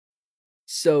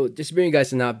So just bring you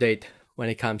guys an update when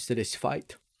it comes to this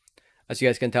fight. As you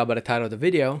guys can tell by the title of the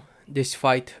video, this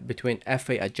fight between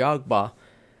Efe Ajagba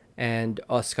and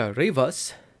Oscar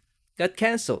Rivas got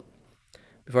cancelled.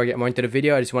 Before I get more into the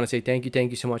video, I just want to say thank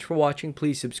you so much for watching.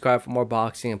 Please subscribe for more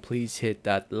boxing and please hit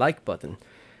that like button.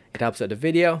 It helps out the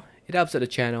video, it helps out the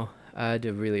channel. I'd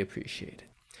really appreciate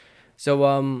it.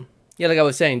 So yeah, like I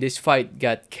was saying, this fight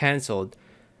got cancelled.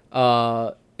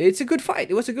 It's a good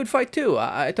fight. It was a good fight too.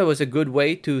 I thought it was a good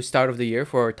way to start off the year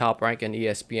for Top Rank and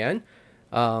ESPN.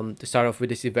 To start off with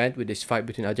this event, with this fight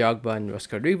between Ajagba and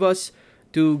Oscar Rivas,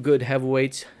 two good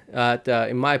heavyweights that,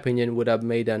 in my opinion, would have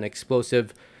made an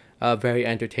explosive, very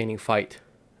entertaining fight,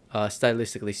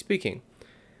 stylistically speaking.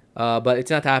 But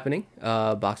it's not happening.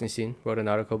 Boxing Scene wrote an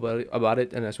article about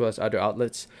it, and as well as other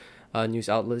outlets, news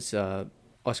outlets.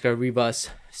 Oscar Rivas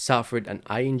suffered an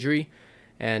eye injury,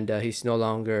 and he's no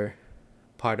longer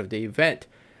part of the event.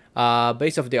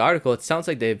 Based off the article, it sounds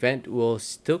like the event will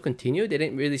still continue. They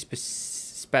didn't really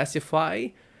specify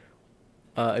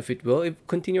if it will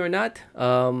continue or not.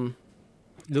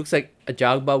 Looks like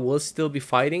Ajagba will still be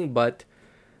fighting, but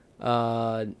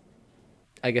I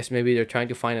guess maybe they're trying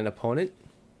to find an opponent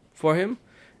for him.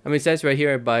 I mean, it says right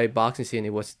here by Boxing Scene,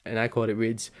 it was, and I quote, it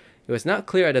reads, "It was not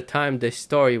clear at the time this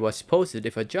story was posted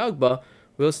if Ajagba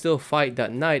will still fight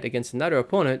that night against another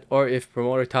opponent or if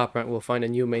promoter Top Rank will find a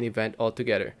new main event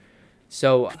altogether."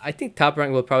 So I think Top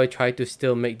Rank will probably try to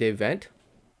still make the event.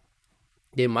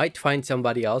 They might find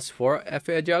somebody else for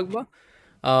Efe Ajagba.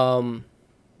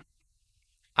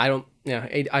 I don't,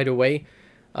 either way.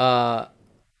 Well,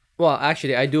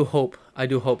 actually, I do hope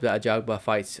that Ajagba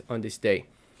fights on this day.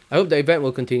 I hope the event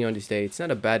will continue on this day. It's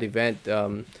not a bad event.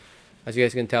 As you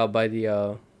guys can tell by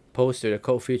the poster, the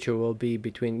co-feature will be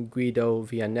between Guido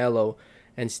Vianello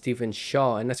and Stephen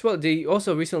Shaw. And as well, they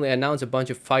also recently announced a bunch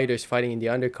of fighters fighting in the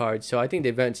undercard. So I think the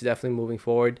event's definitely moving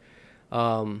forward.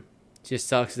 Just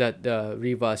sucks that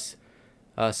Rivas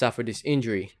suffered this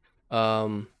injury.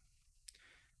 Yeah,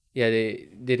 they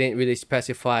didn't really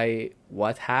specify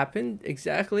what happened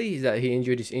exactly. Is that he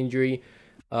injured his injury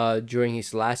during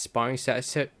his last sparring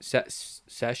session,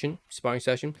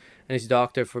 and his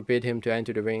doctor forbid him to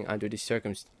enter the ring under these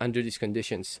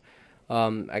conditions.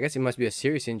 I guess it must be a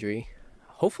serious injury.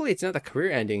 Hopefully, it's not a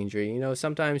career-ending injury. You know,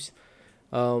 sometimes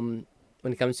when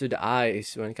it comes to the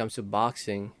eyes, when it comes to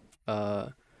boxing,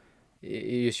 it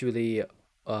usually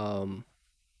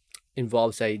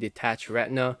involves a detached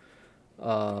retina.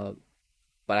 But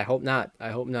I hope not.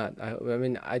 I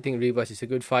mean, I think Rivas is a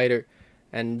good fighter,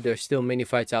 and there's still many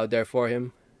fights out there for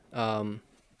him. And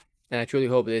I truly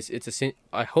hope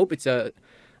I hope it's an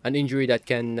injury that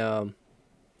can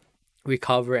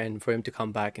recover and for him to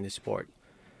come back in the sport.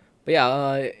 But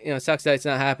yeah, you know, it sucks that it's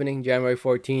not happening. January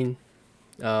 14.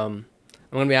 I'm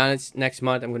gonna be honest. Next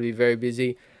month, I'm gonna be very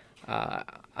busy. I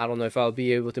don't know if I'll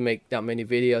be able to make that many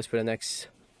videos for the next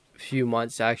few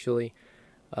months. Actually,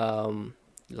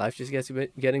 life just gets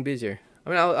getting busier. I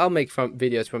mean, I'll make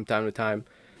videos from time to time,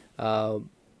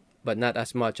 but not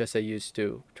as much as I used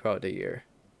to throughout the year.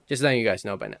 Just letting you guys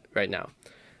know right now.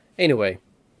 Anyway,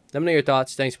 let me know your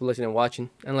thoughts. Thanks for listening and watching,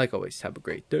 and like always, have a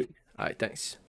great day. All right, thanks.